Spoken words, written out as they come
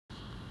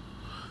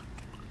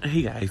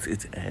Hey guys,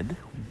 it's Ed.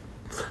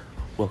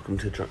 Welcome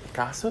to Drunk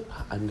Gossip.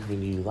 I'm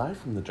coming to you live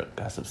from the Drunk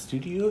Gossip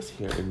Studios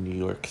here in New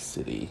York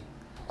City.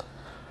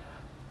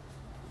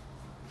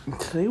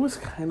 Today was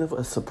kind of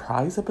a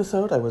surprise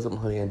episode. I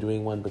wasn't planning on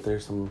doing one, but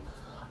there's some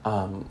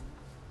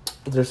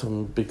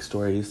big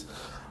stories.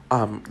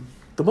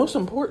 The most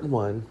important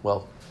one,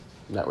 well,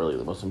 not really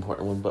the most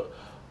important one, but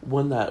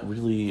one that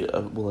really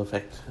will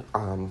affect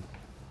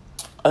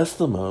us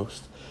the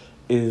most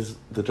is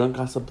the Drunk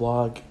Gossip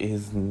blog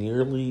is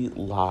nearly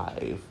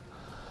live.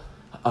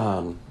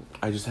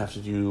 I just have to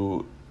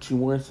do 2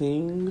 more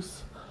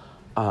things,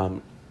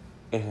 and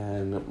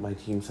my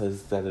team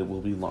says that it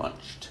will be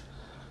launched.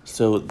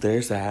 So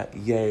there's that.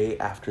 Yay,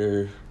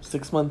 after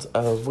 6 months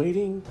of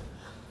waiting,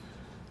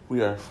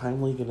 we are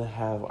finally going to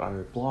have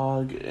our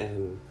blog,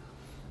 and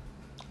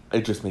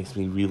it just makes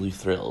me really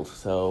thrilled.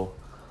 So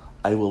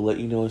I will let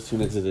you know as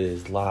soon as it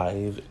is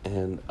live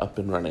and up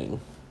and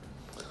running.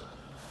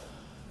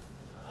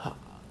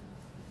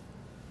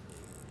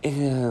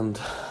 And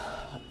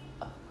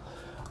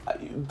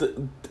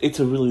it's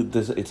a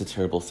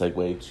terrible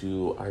segue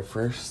to our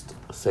first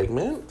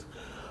segment,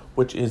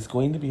 which is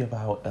going to be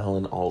about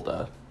Alan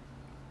Alda.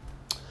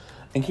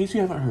 In case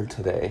you haven't heard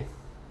today,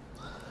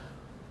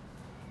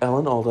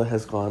 Alan Alda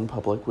has gone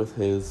public with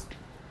his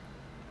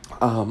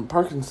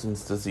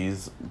Parkinson's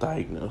disease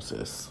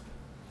diagnosis.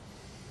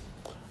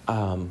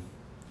 It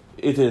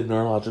is a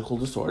neurological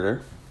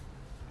disorder.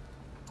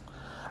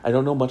 I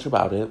don't know much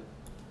about it.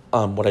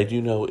 What I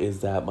do know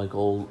is that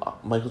Michael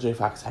J.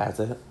 Fox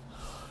has it.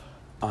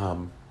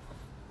 And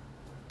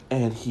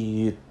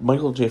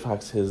Michael J.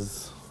 Fox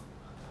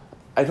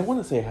I don't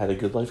want to say had a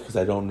good life because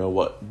I don't know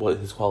what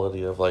his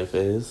quality of life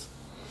is.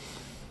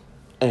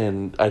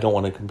 And I don't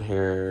want to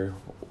compare,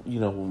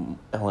 Alan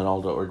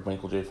Alda or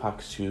Michael J.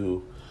 Fox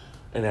to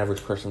an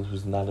average person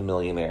who's not a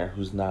millionaire,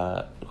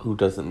 who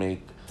doesn't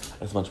make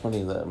as much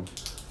money as them.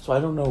 So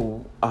I don't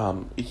know.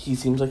 He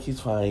seems like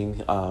he's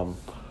fine.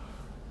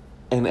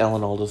 And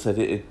Alan Alda said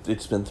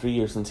it's been 3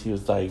 years since he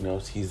was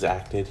diagnosed. He's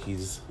acted.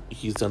 He's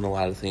done a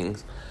lot of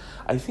things.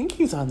 I think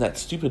he's on that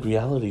stupid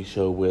reality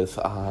show with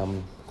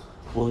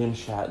William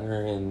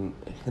Shatner and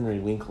Henry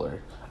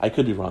Winkler. I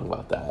could be wrong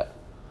about that.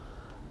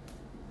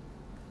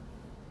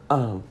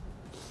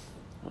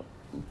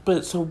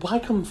 But so why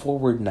come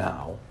forward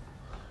now?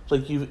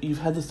 Like you've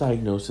had this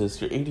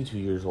diagnosis. You're 82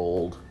 years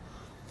old.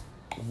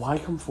 Why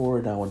come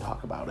forward now and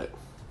talk about it?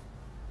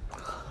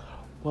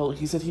 Well,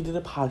 he said he did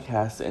a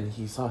podcast and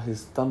he saw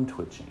his thumb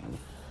twitching,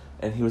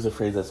 and he was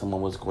afraid that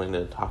someone was going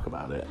to talk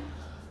about it.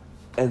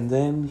 And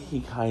then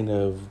he kind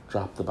of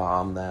dropped the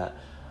bomb that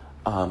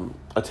a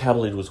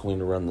tabloid was going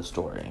to run the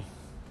story.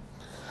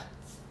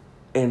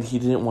 And he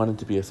didn't want it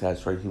to be a sad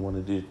story. He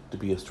wanted it to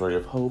be a story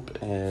of hope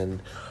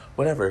and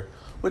whatever.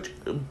 Which,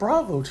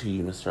 bravo to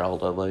you, Mr.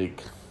 Alda.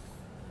 Like,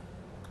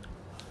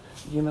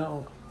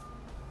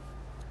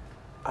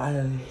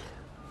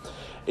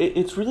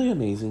 it's really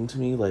amazing to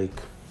me,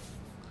 like,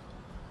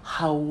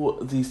 how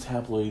these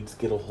tabloids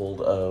get a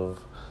hold of,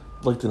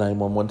 like, the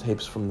 911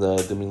 tapes from the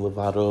Demi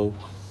Lovato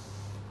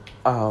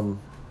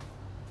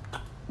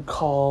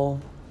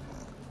call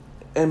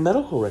and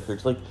medical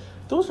records. Like,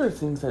 those are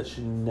things that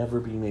should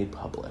never be made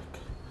public.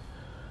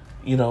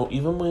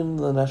 Even when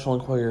the National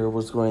Enquirer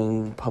was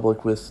going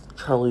public with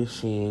Charlie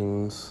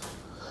Sheen's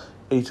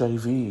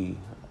HIV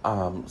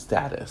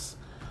status.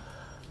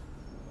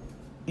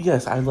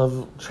 Yes, I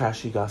love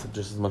trashy gossip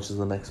just as much as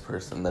the next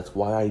person. That's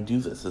why I do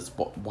this. It's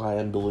why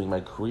I'm building my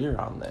career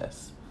on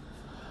this.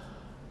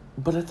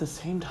 But at the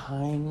same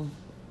time,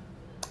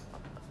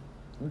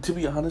 to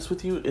be honest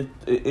with you,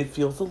 it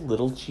feels a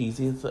little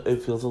cheesy.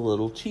 It feels a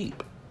little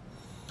cheap.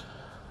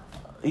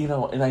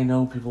 And I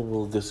know people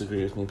will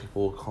disagree with me.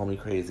 People will call me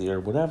crazy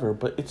or whatever.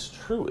 But it's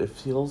true. It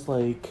feels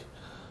like...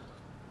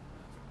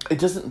 It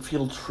doesn't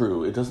feel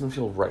true. It doesn't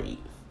feel right.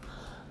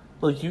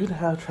 Like, you can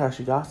have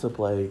trashy gossip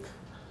like...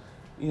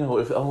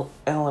 if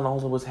Alan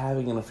Alda was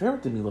having an affair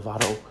with Demi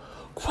Lovato,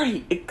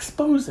 great,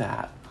 expose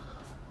that.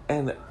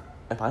 And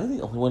am I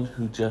the only one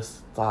who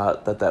just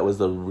thought that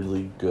was a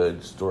really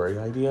good story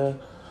idea?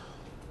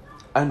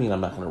 I mean,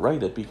 I'm not going to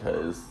write it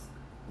because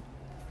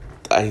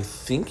I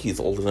think he's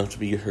old enough to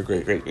be her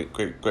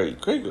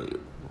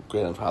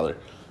great-great-great-great-great-grandfather.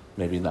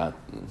 Maybe not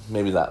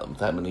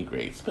that many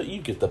greats, but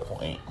you get the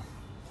point.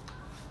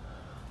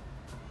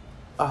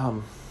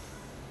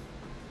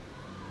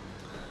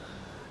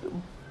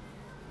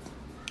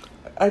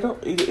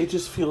 It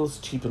just feels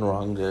cheap and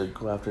wrong to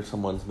go after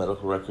someone's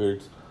medical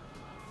records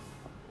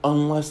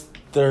unless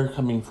they're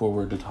coming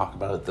forward to talk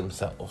about it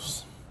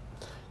themselves.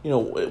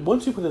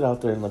 Once you put it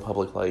out there in the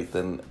public light,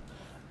 then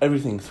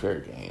everything's fair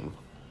game.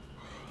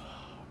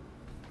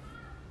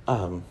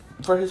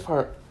 For his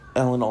part,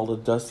 Alan Alda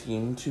does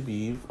seem to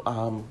be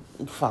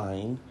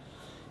fine.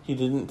 He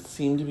didn't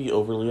seem to be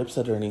overly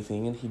upset or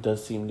anything, and he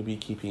does seem to be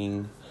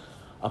keeping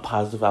a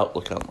positive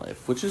outlook on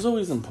life, which is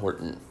always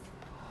important.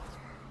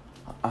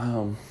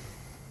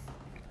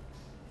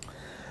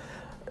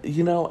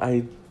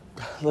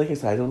 Like I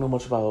said, I don't know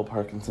much about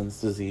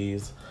Parkinson's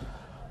disease,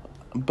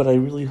 but I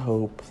really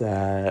hope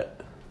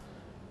that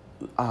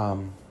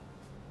um,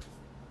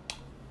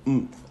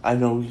 I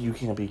know you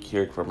can't be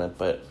cured from it,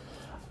 but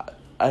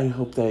I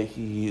hope that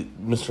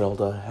Mr.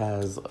 Elda,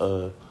 has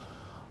a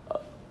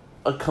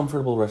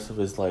comfortable rest of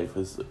his life,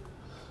 is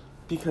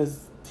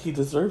because he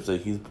deserves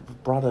it. He's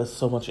brought us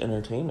so much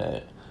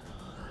entertainment.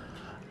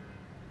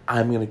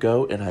 I'm gonna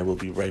go, and I will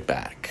be right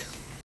back.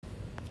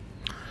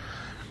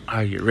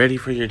 Are you ready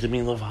for your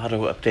Demi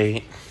Lovato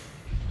update?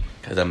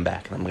 Because I'm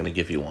back, and I'm gonna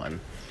give you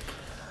one.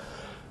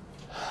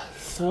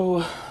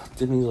 So,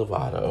 Demi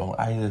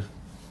Lovato,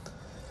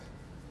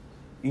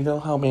 you know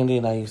how Mandy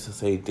and I used to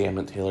say, "Damn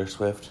it, Taylor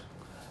Swift"?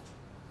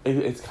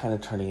 It's kind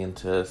of turning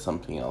into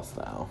something else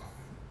now.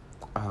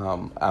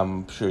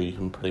 I'm sure you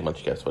can pretty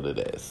much guess what it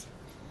is.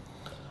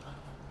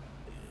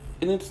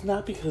 And it's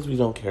not because we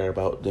don't care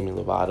about Demi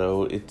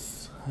Lovato.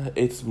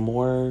 It's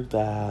more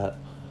that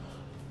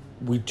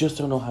we just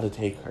don't know how to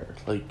take her.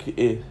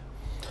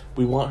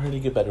 We want her to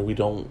get better. We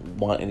don't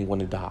want anyone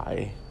to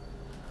die.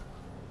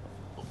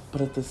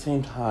 But at the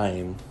same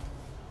time,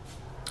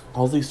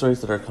 all these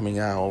stories that are coming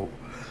out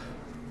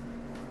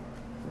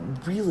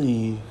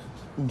really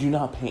do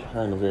not paint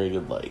her in a very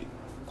good light.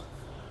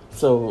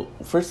 So,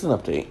 first an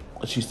update.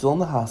 She's still in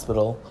the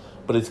hospital,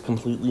 but it's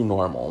completely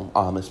normal,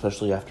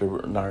 especially after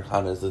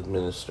Narcan is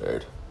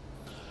administered.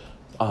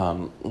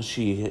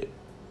 She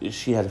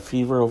had a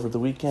fever over the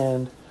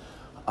weekend.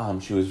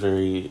 She was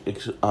very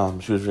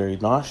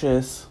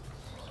nauseous.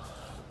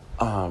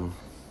 So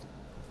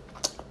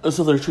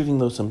they're treating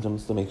those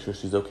symptoms to make sure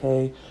she's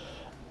okay.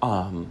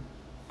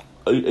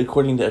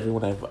 According to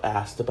everyone I've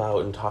asked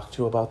about and talked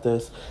to about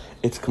this,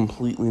 it's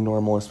completely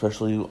normal,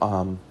 especially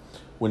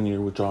when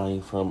you're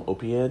withdrawing from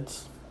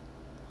opiates.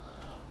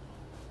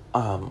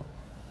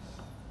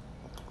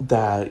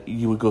 That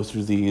you would go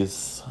through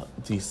these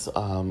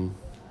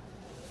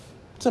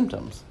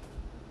symptoms.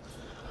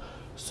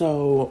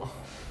 So,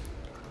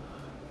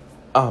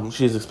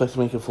 she's expected to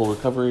make a full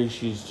recovery.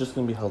 She's just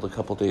going to be held a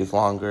couple days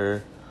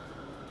longer,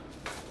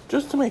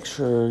 just to make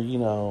sure,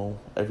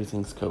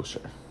 everything's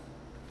kosher.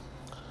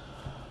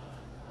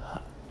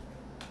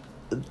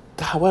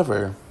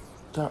 However,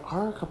 there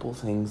are a couple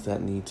things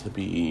that need to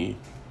be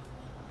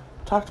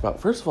talked about.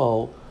 First of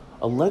all,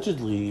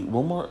 allegedly,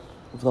 Wilmer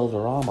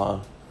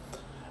Valderrama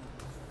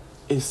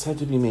is said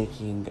to be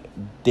making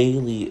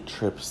daily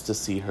trips to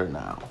see her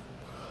now.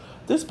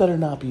 This better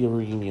not be a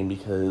reunion,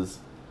 because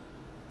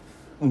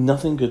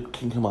nothing good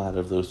can come out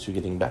of those two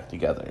getting back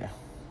together.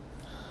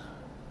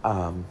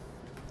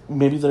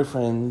 Maybe they're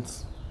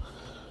friends,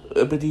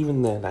 but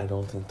even then, I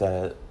don't think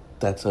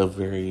that's a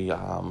very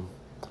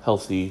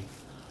healthy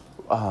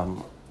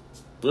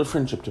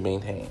friendship to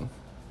maintain.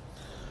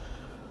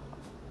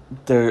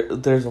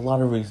 There's a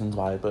lot of reasons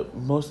why, but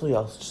mostly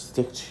I'll just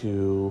stick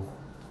to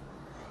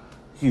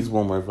he's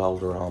Wilmer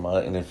Valderrama,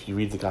 and if you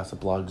read the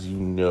gossip blogs, you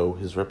know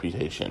his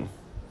reputation.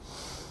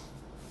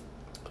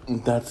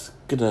 That's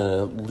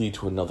gonna lead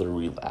to another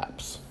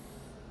relapse.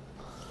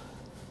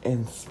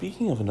 And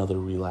speaking of another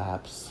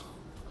relapse,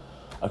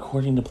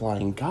 according to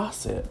Blind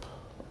Gossip,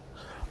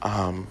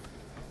 let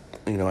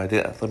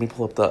me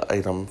pull up the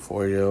item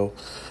for you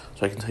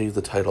so I can tell you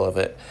the title of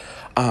it.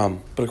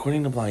 But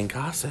according to Blind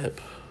Gossip,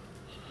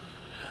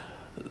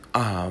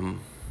 the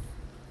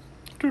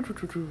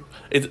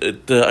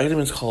item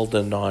is called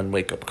the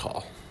non-wake-up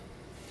call.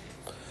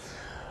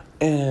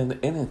 And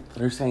in it,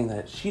 they're saying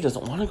that she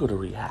doesn't want to go to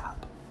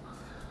rehab.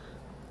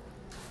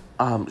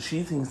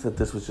 She thinks that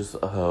this was just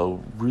a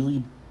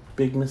really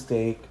big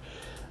mistake,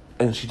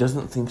 and she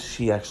doesn't think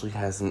she actually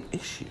has an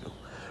issue.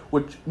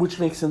 Which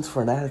makes sense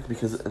for an addict,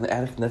 because an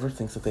addict never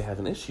thinks that they have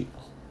an issue.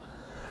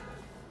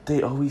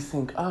 They always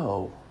think,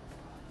 oh,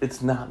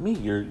 it's not me,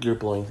 you're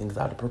blowing things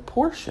out of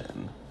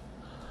proportion.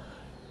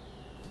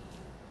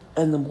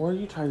 And the more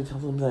you try to tell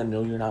them that,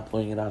 no, you're not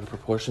blowing it out of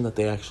proportion, that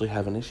they actually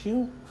have an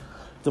issue,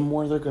 the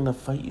more they're going to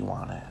fight you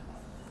on it.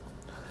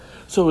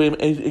 So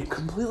it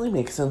completely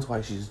makes sense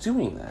why she's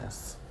doing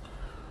this.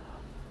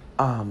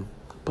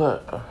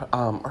 But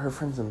her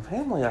friends and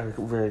family are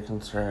very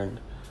concerned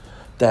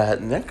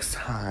that next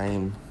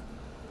time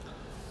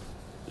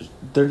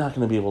they're not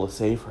going to be able to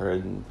save her,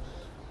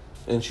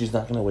 and she's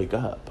not going to wake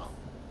up.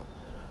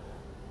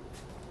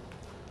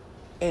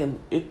 And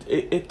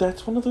it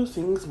that's one of those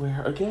things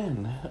where,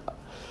 again,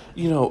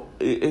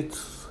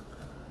 it's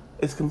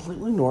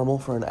completely normal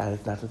for an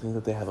addict not to think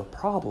that they have a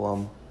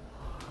problem.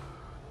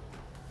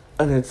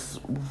 And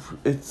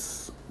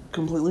it's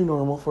completely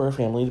normal for a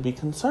family to be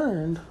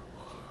concerned.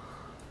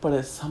 But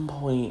at some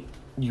point,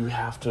 you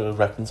have to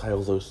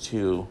reconcile those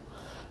two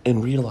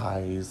and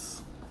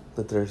realize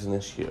that there's an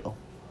issue.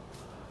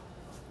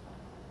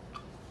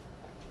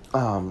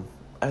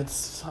 At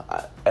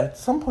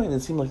some point,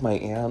 it seemed like my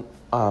aunt,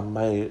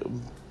 my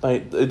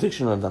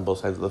addiction runs on both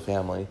sides of the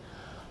family.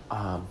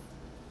 At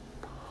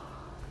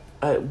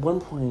one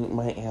point,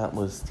 my aunt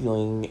was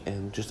stealing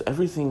and just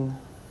everything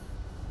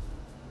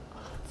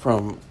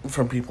from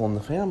people in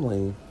the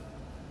family.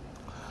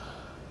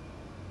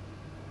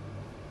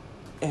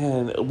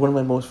 And one of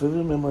my most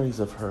vivid memories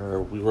of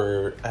her, we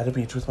were at a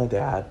beach with my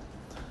dad,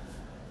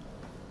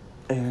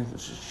 And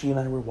she and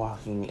I were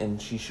walking,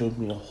 and she showed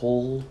me a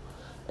hole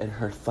in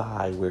her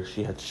thigh where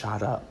she had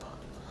shot up.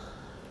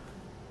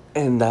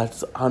 And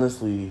that's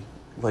honestly,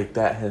 like,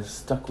 that has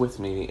stuck with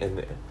me,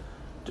 and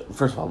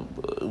first of all,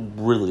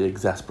 really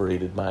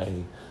exasperated my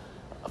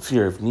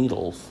fear of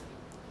needles.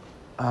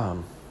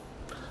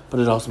 But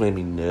it also made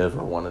me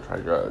never want to try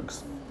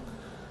drugs.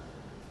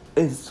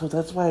 And so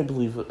that's why I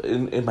believe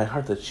in my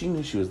heart that she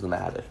knew she was an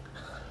addict.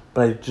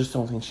 But I just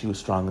don't think she was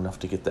strong enough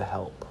to get the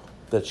help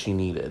that she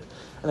needed.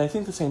 And I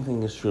think the same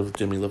thing is true of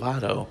Demi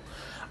Lovato.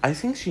 I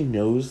think she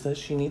knows that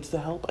she needs the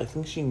help. I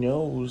think she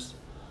knows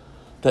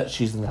that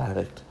she's an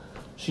addict.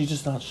 She's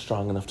just not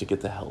strong enough to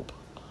get the help.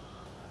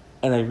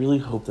 And I really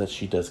hope that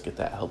she does get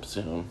that help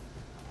soon.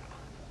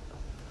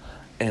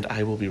 And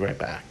I will be right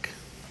back.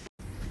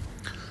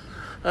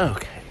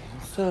 Okay,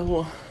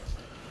 so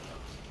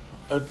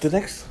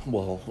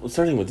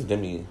starting with the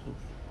Demi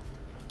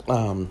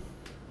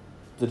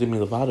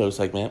Lovato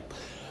segment,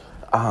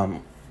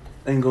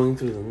 and going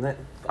through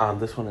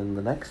this one and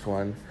the next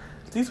one,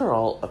 these are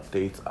all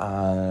updates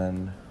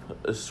on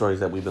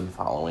stories that we've been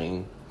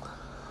following.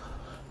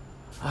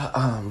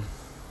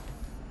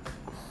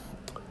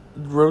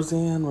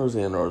 Roseanne.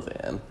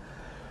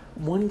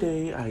 One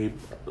day, I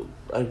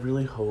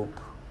really hope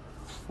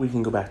we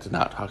can go back to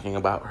not talking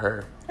about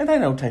her. And I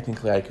know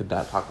technically I could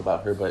not talk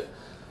about her, but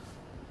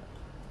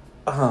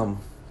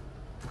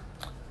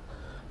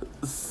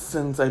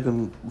since I've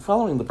been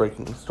following the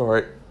breaking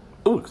story,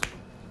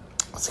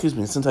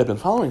 since I've been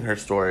following her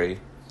story,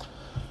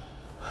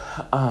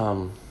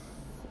 I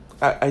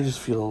just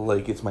feel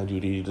like it's my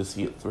duty to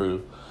see it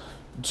through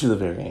to the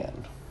very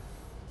end.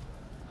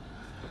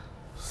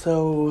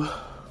 So,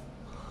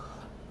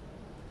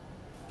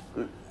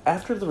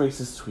 after the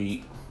racist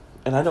tweet,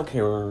 and I don't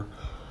care,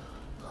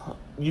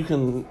 you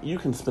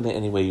can spin it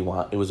any way you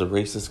want. It was a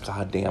racist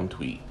goddamn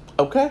tweet.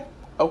 Okay.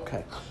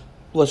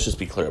 Let's just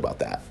be clear about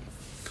that.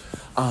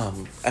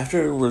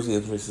 After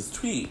Roseanne's racist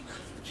tweet,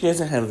 she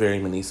hasn't had very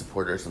many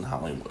supporters in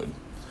Hollywood.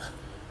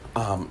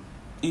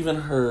 Even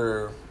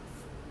her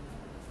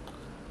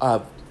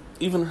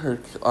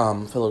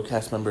fellow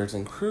cast members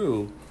and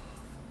crew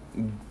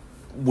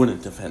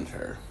wouldn't defend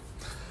her.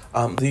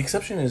 The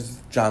exception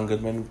is John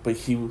Goodman, but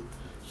he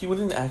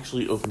wouldn't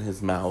actually open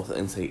his mouth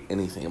and say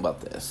anything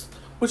about this,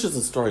 which is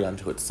a story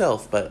unto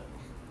itself, but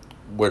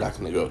we're not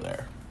going to go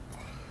there.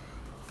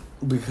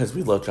 Because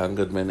we love John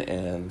Goodman,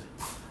 and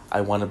I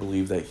want to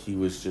believe that he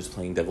was just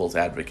playing devil's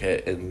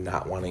advocate and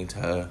not wanting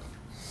to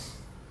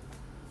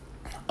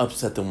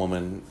upset the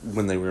woman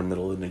when they were in the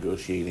middle of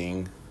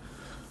negotiating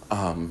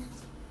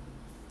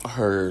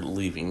her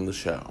leaving the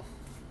show.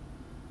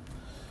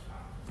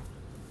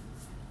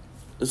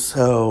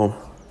 So,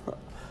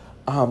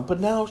 but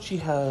now she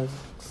has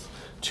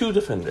two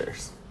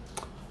defenders,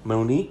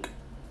 Monique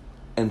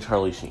and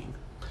Charlie Sheen.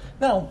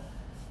 Now,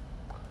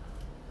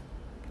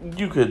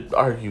 you could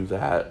argue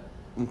that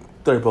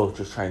they're both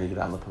just trying to get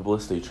on the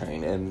publicity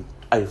train, and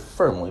I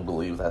firmly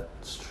believe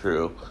that's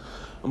true.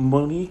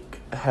 Monique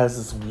has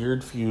this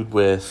weird feud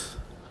with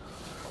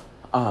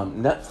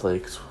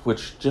Netflix,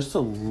 which, just a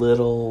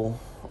little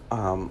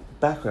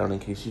background in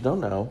case you don't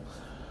know,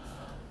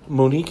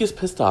 Monique is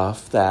pissed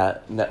off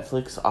that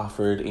Netflix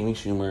offered Amy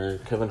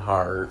Schumer, Kevin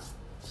Hart,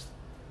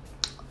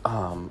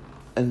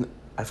 and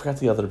I forgot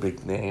the other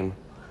big name,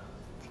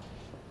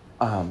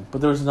 but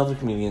there was another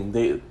comedian.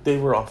 They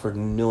were offered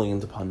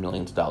millions upon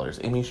millions of dollars.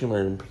 Amy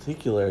Schumer in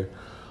particular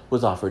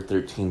was offered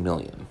 $13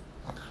 million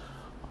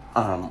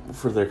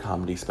for their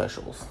comedy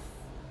specials.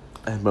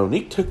 And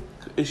Monique took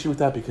issue with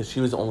that because she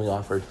was only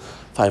offered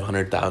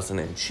 $500,000,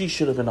 and she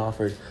should have been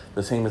offered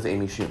the same as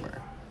Amy Schumer.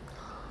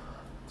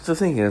 So the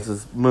thing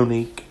is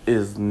Monique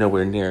is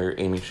nowhere near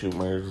Amy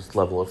Schumer's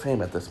level of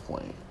fame at this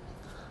point.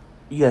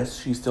 Yes,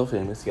 she's still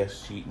famous.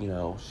 Yes,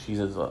 she's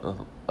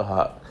an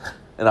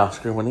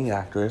Oscar-winning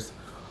actress.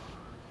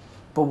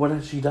 But what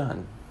has she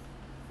done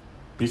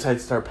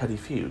besides start petty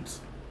feuds?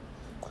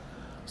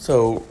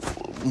 So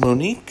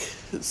Monique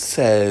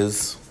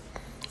says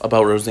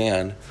about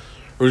Roseanne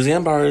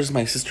Barr is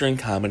my sister in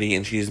comedy,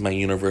 and she's my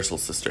universal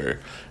sister.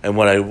 And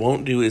what I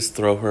won't do is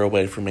throw her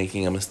away for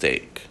making a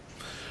mistake.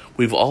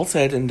 We've all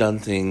said and done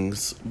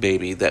things,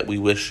 baby, that we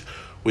wish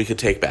we could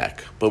take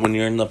back. But when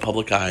you're in the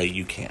public eye,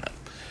 you can't.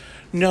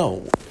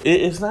 No,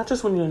 it's not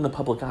just when you're in the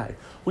public eye.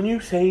 When you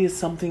say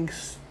something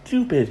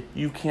stupid,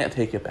 you can't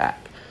take it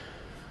back.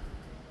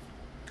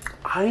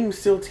 I'm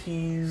still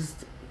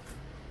teased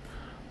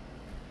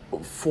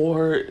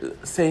for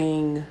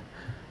saying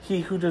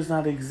he who does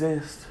not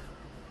exist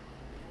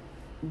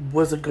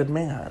was a good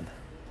man.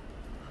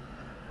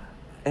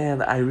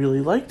 And I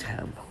really liked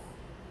him.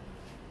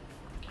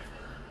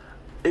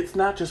 It's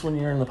not just when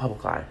you're in the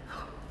public eye.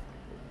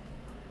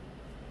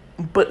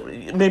 But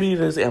maybe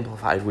it is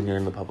amplified when you're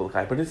in the public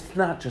eye, but it's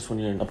not just when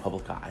you're in the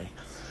public eye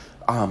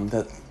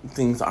that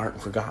things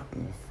aren't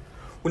forgotten.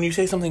 When you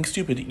say something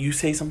stupid, you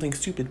say something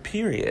stupid,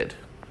 period.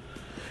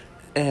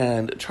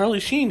 And Charlie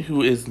Sheen,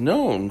 who is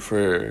known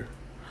for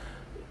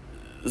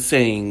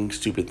saying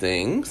stupid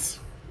things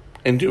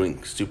and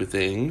doing stupid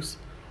things,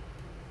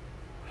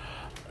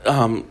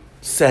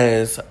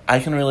 says, I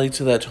can relate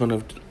to that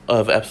tone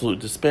of absolute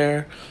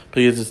despair,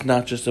 because it's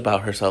not just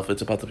about herself,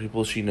 it's about the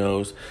people she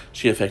knows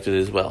she affected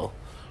as well.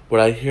 What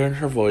I hear in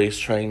her voice,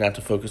 trying not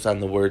to focus on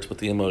the words but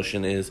the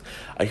emotion, is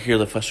I hear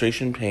the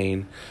frustration,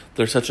 pain.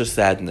 There's such a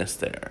sadness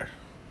there.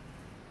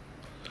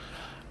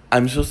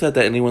 I'm so sad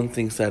that anyone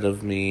thinks that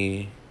of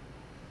me.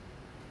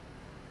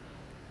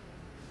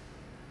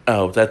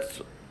 Oh,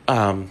 that's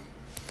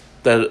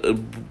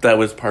that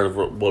was part of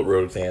what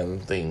Roseanne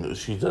thinks.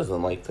 She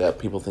doesn't like that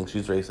people think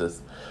she's racist.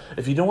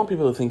 If you don't want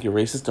people to think you're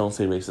racist, don't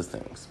say racist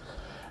things.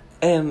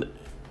 And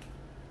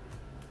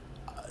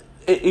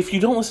if you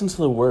don't listen to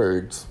the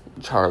words,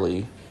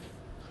 Charlie,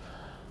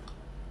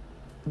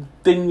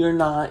 then you're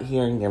not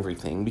hearing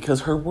everything,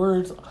 because her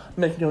words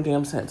make no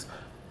damn sense.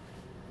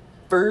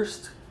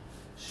 First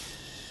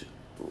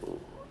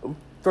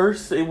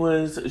it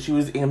was she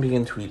was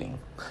ambient tweeting.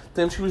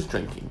 Then she was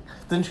drinking.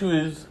 Then she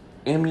was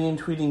ambient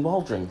tweeting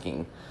while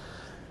drinking.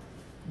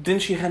 Then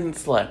she hadn't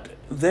slept.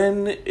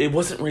 Then it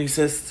wasn't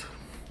racist.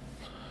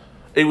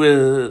 It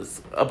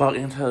was about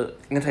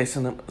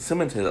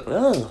anti-Semitism.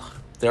 Ugh,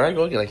 there I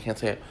go again. I can't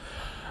say it.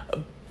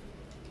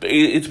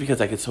 It's because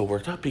I get so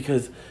worked up,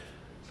 because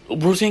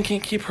Roseanne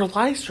can't keep her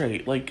lies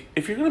straight. Like,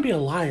 if you're going to be a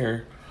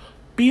liar,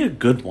 be a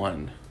good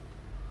one.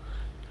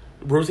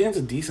 Roseanne's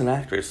a decent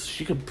actress.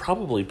 She could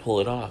probably pull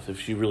it off if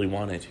she really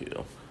wanted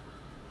to.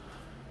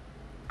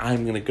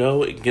 I'm going to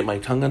go and get my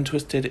tongue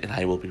untwisted, and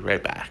I will be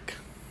right back.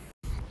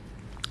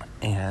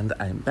 And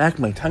I'm back.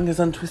 My tongue is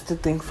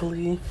untwisted,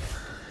 thankfully.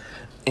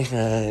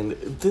 And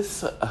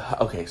this...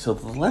 okay, so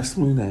the Les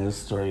Moonves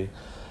story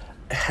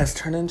has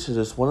turned into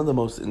just one of the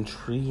most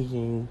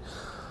intriguing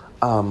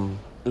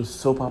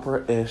soap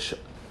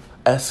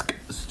opera-esque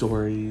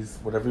stories,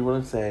 whatever you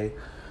want to say,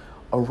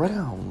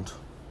 around.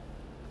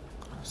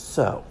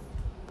 So,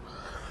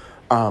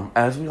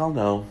 as we all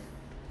know,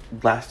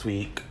 last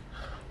week,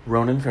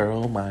 Ronan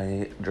Farrow,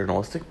 my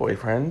journalistic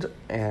boyfriend,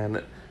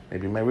 and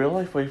maybe my real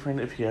life boyfriend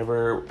if he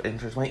ever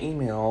enters my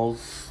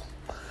emails,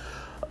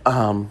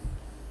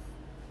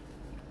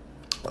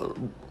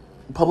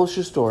 published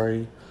a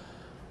story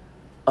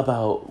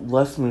about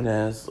Les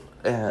Moonves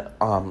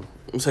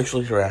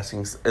sexually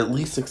harassing at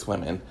least 6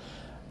 women,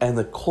 and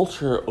the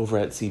culture over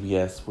at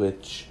CBS,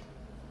 which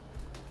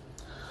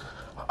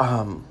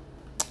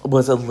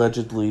was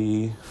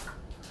allegedly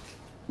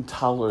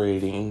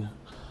tolerating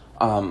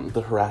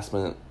the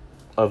harassment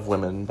of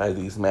women by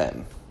these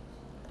men.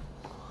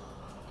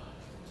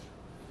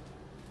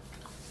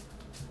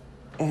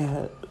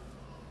 And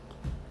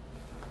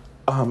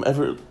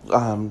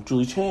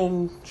Julie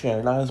Chen,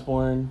 Sharon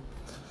Osbourne,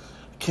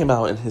 came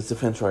out in his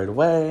defense right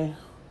away.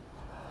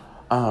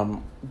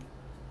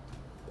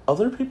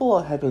 Other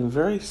people had been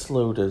very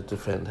slow to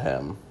defend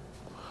him.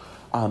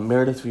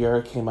 Meredith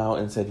Vieira came out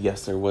and said,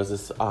 yes, there was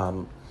this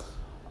an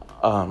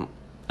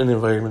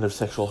environment of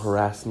sexual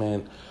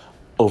harassment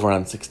over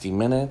on 60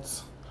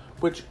 Minutes,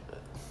 which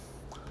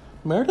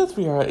Meredith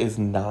Vieira is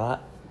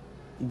not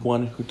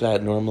one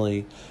that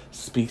normally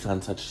speaks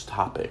on such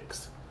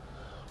topics.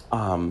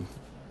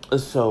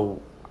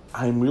 So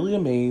I'm really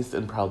amazed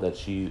and proud that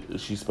she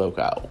spoke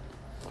out.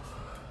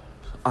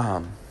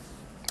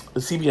 The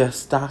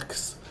CBS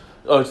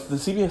the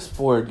CBS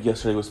board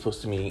yesterday was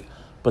supposed to meet,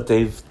 but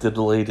they've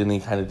delayed any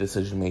kind of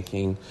decision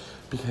making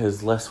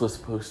because Les was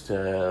supposed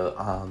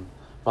to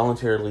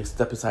voluntarily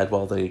step aside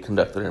while they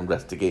conduct their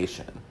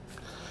investigation.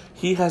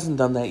 He hasn't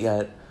done that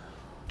yet.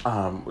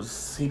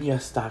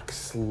 CBS stock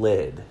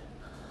slid.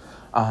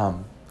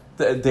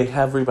 They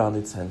have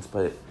rebounded since,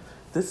 but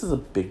this is a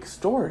big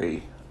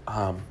story.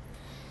 And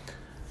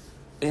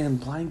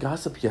Blind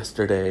Gossip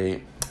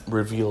yesterday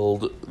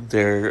revealed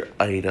their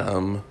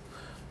item,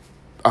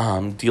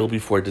 Deal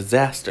Before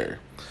Disaster.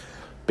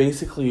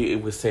 Basically,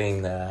 it was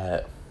saying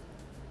that,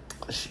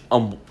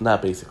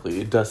 not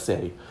basically, it does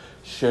say,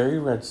 Sherry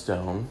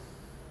Redstone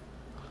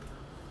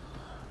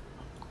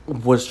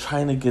was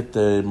trying to get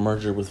the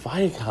merger with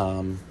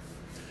Viacom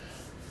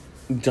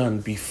done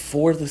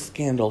before the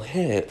scandal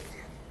hit.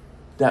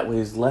 That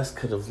way, Les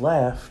could have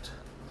left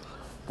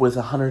with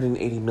a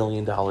 $180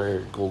 million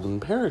golden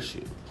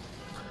parachute.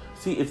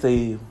 See, if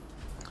they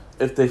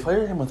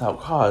fire him without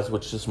cause,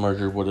 which this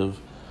merger would have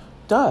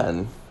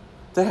done,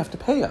 they have to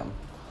pay him.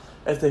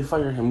 If they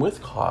fire him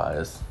with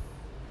cause,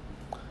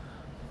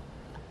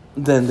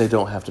 then they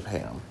don't have to pay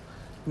him.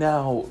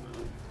 Now,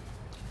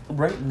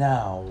 right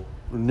now,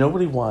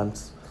 nobody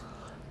wants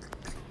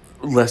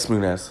Les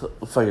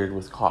Moonves fired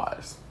with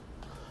cause.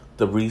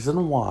 The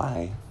reason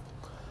why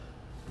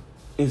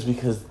is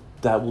because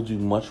that will do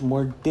much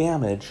more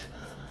damage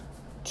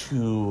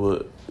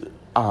to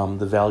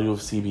the value of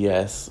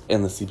CBS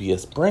and the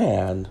CBS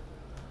brand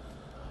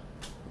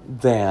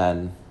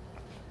than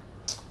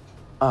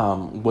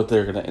what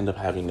they're going to end up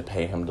having to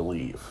pay him to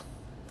leave.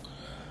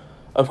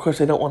 Of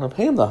course, I don't want to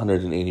pay him the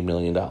 $180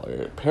 million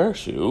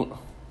parachute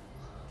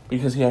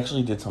because he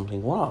actually did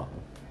something wrong.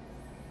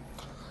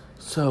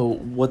 So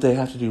what they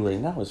have to do right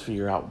now is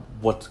figure out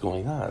what's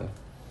going on.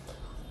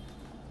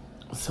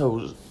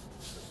 So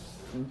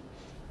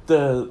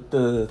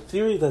The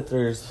theory that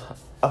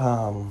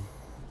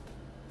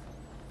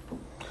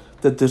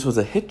that this was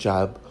a hit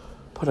job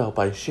put out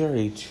by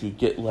Sherry to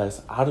get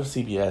Les out of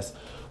CBS,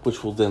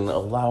 which will then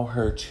allow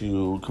her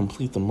to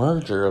complete the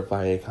merger of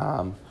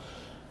Viacom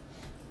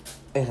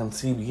and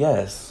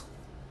CBS,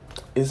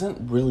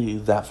 isn't really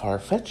that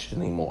far-fetched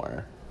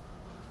anymore.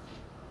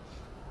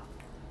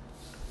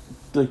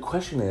 The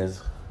question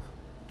is,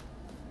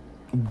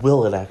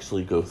 will it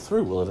actually go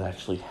through? Will it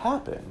actually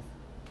happen?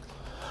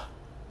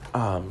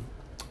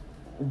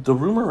 The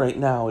rumor right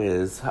now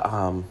is,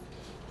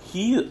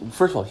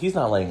 first of all, he's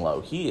not laying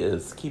low. He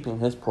is keeping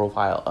his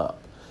profile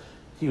up.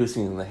 He was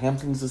seen in the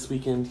Hamptons this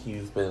weekend.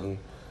 He's been,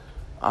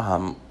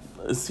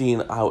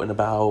 seen out and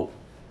about.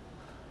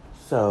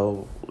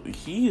 So,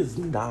 he is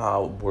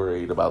not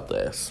worried about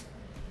this.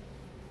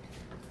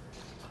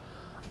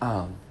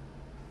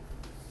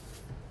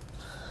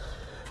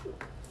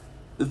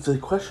 The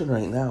question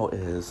right now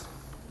is,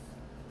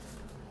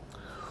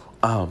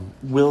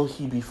 will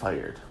he be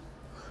fired?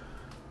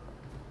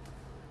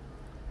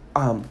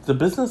 The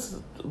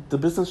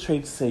business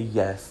trades say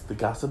yes. The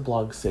gossip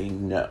blogs say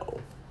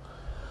no.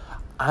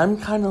 I'm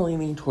kind of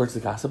leaning towards the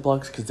gossip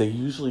blogs because they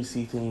usually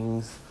see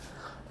things,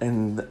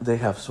 and they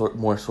have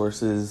more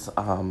sources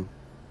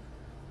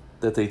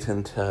that they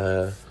tend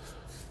to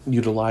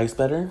utilize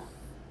better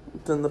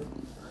than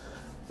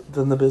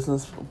the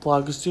business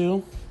blogs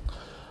do.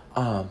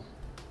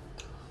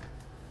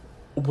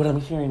 What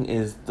I'm hearing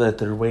is that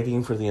they're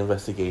waiting for the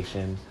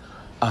investigation.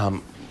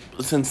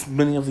 Since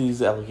many of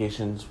these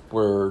allegations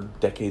were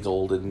decades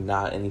old and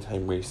not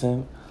anytime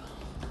recent,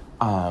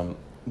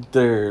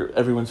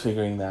 everyone's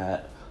figuring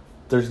that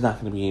there's not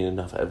going to be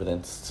enough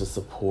evidence to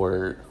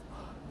support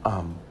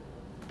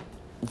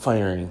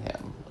firing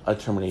him. A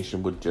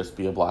termination would just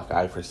be a black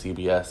eye for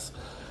CBS.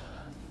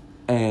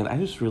 And I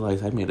just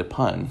realized I made a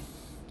pun.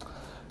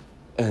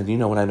 And you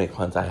know, when I make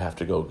puns, I have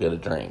to go get a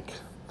drink.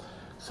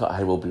 So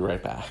I will be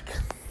right back.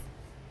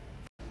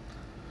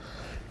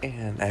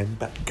 And I'm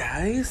back,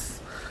 guys.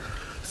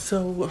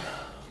 So,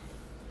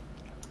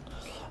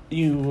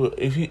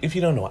 if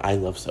you don't know, I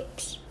love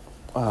soaps.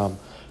 The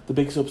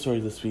big soap story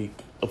this week,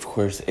 of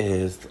course,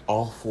 is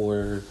all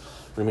 4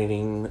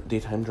 remaining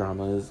daytime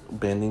dramas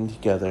banding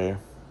together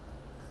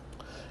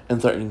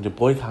and threatening to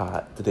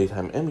boycott the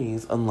daytime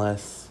Emmys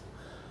unless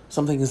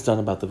something is done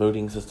about the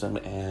voting system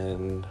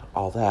and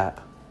all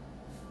that.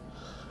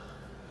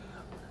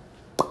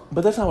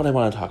 But that's not what I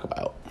want to talk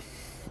about.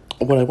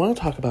 What I want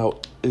to talk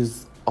about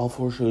is all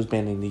 4 shows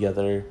banding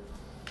together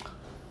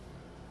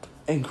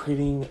and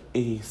creating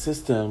a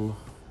system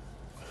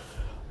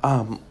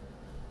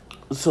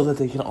so that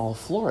they can all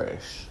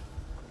flourish.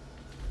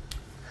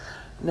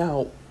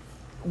 Now,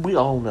 we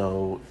all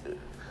know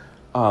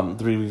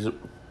the reason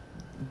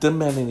them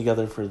banding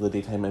together for the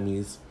daytime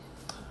Emmys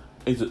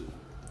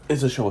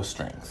is a show of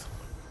strength.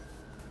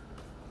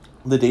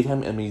 The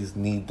daytime Emmys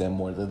need them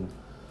more than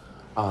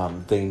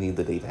they need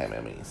the daytime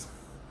Emmys.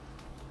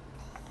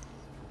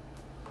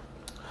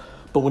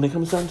 But when it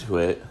comes down to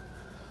it,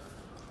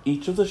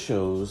 each of the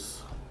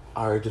shows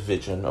are a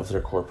division of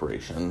their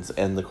corporations,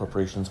 and the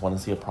corporations want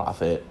to see a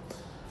profit.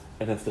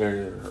 And if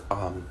their,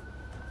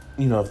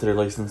 if their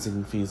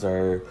licensing fees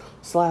are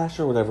slashed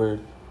or whatever,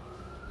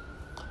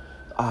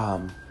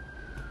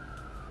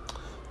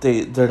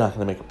 they're not going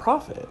to make a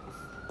profit,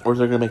 or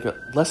they're going to make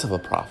less of a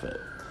profit.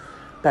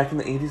 Back in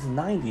the 80s and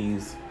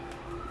 90s,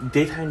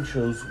 daytime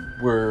shows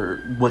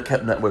were what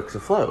kept networks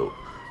afloat.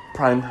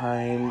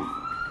 Primetime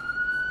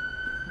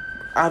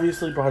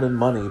obviously brought in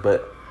money,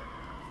 but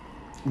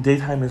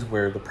daytime is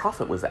where the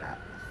profit was at.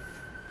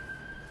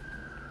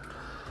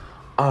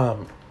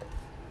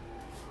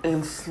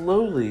 And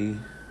slowly,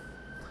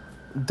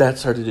 that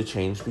started to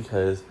change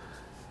because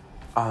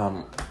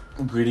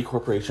greedy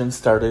corporations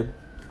started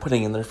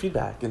putting in their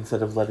feedback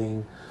instead of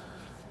letting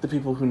the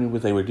people who knew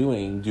what they were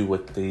doing do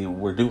what they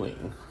were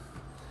doing.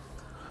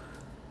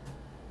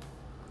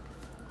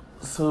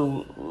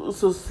 So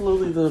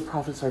slowly the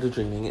profits started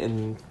draining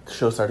and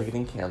shows started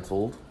getting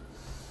canceled.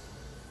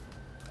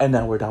 And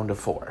now we're down to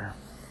 4.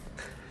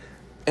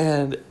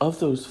 And of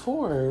those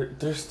 4,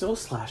 they're still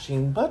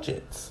slashing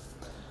budgets.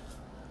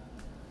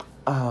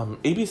 General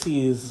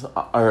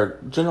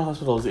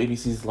Hospital is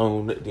ABC's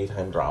lone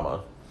daytime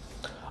drama.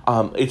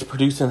 It's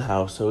produced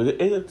in-house, so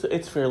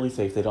it's fairly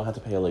safe. They don't have to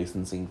pay a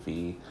licensing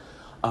fee.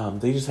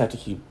 They just have to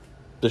keep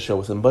the show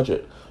within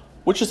budget,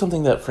 which is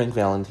something that Frank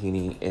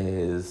Valentini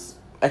is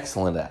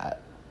excellent at.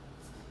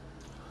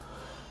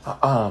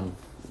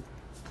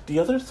 The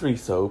other 3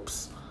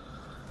 soaps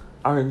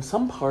are in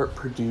some part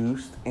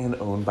produced and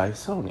owned by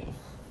Sony.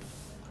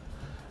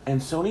 And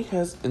Sony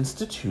has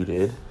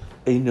instituted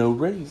a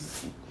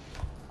no-raise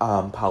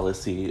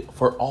policy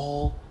for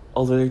all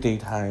of their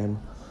daytime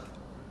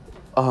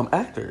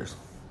actors,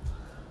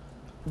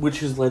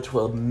 which has led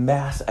to a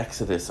mass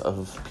exodus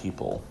of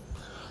people.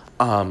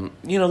 There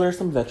are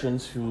some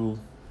veterans who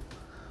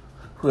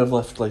have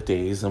left like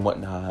Days and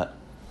whatnot.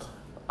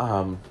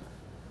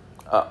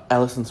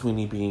 Alison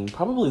Sweeney being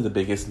probably the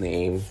biggest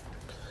name.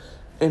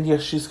 And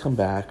yes, she's come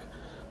back.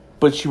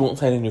 but she won't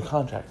sign a new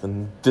contract,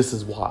 and this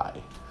is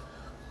why.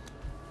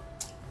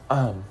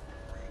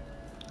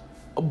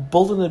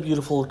 Bold and the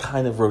Beautiful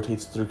kind of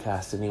rotates through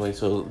cast anyway,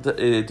 so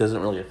it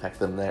doesn't really affect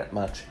them that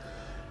much.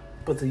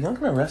 But The Young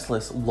and the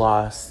Restless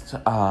lost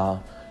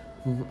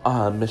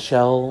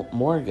Michelle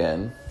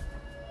Morgan,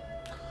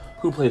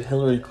 who played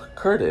Hillary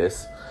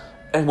Curtis,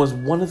 and was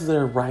one of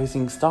their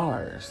rising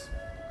stars.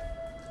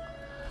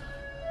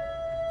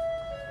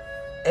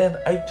 And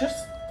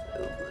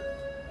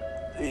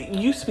it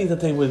used to be that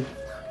they would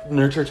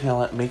nurture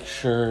talent, make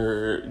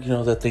sure,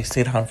 that they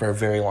stayed on for a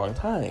very long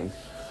time.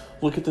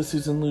 Look at the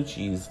Susan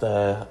Lucci's,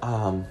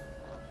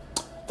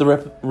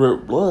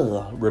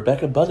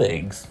 Rebecca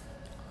Budiggs.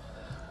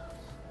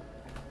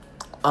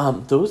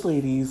 Those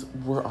ladies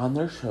were on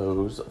their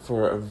shows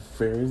for a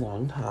very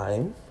long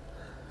time.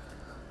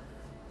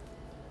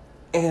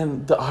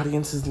 And the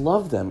audiences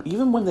loved them.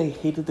 Even when they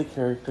hated the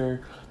character,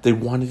 they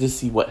wanted to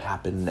see what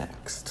happened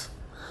next.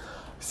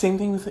 Same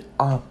thing with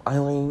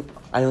Eileen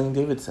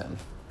Davidson.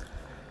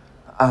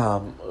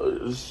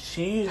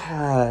 She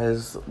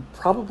has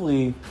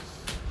probably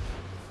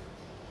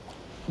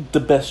the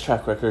best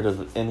track record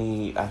of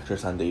any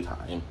actress on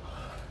daytime.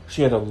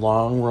 She had a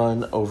long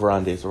run over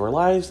on Days of Our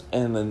Lives,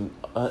 and then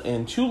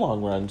and 2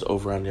 long runs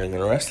over on Young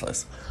and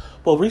Restless.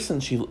 Well,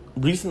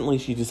 recently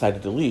she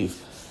decided to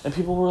leave, and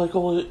people were like, "Oh,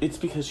 well, it's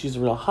because she's a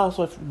Real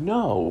Housewife."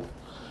 No,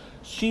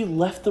 she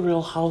left the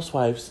Real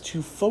Housewives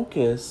to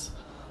focus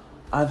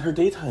on her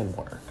daytime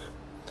work.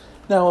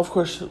 Now, of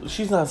course,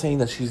 she's not saying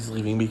that she's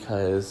leaving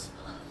because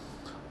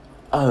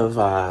of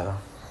not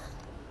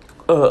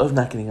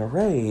getting a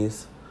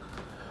raise.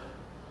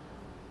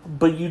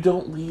 But you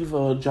don't leave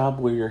a job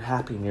where you're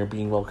happy and you're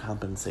being well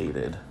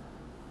compensated.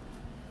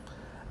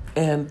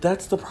 And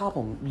that's the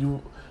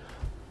problem.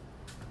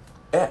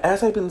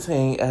 As I've been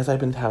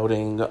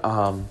touting,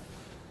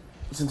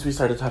 since we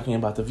started talking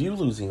about The View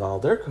losing all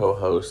their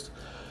co-hosts,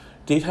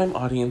 daytime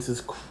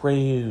audiences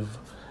crave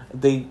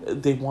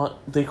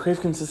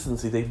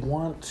consistency. They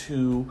want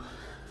to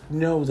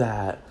know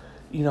that,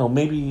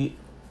 maybe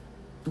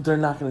they're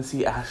not going to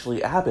see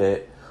Ashley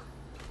Abbott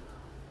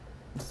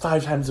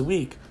 5 times a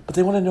week, but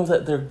they want to know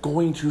that they're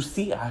going to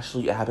see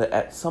Ashley Abbott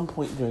at some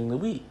point during the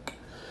week.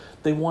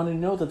 They want to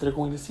know that they're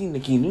going to see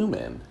Nikki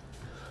Newman.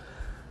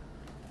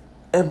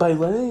 And by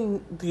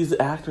letting these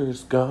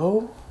actors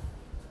go,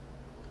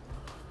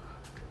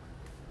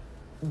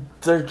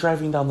 they're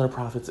driving down their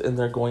profits and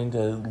they're going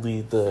to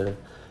lead the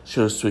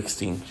shows to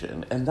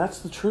extinction. And that's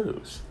the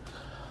truth.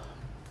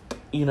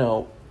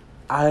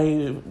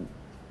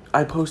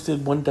 I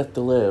posted One Death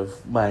to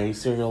Live, my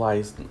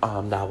serialized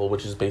novel,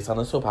 which is based on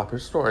a soap opera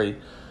story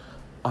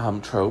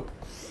trope.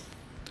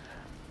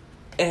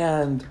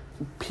 And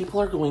people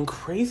are going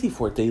crazy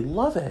for it. They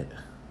love it.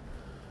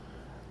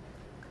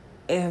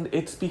 And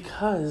it's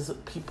because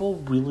people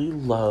really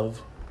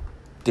love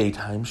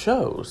daytime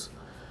shows.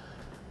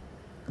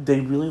 They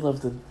really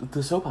love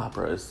the soap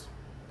operas.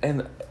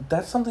 And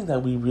that's something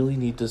that we really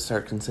need to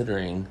start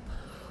considering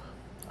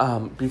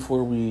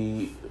before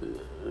we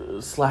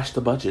slash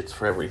the budgets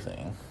for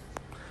everything.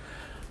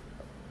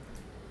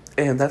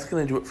 And that's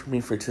going to do it for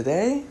me for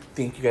today.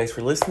 Thank you guys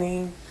for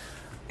listening,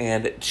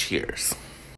 and cheers.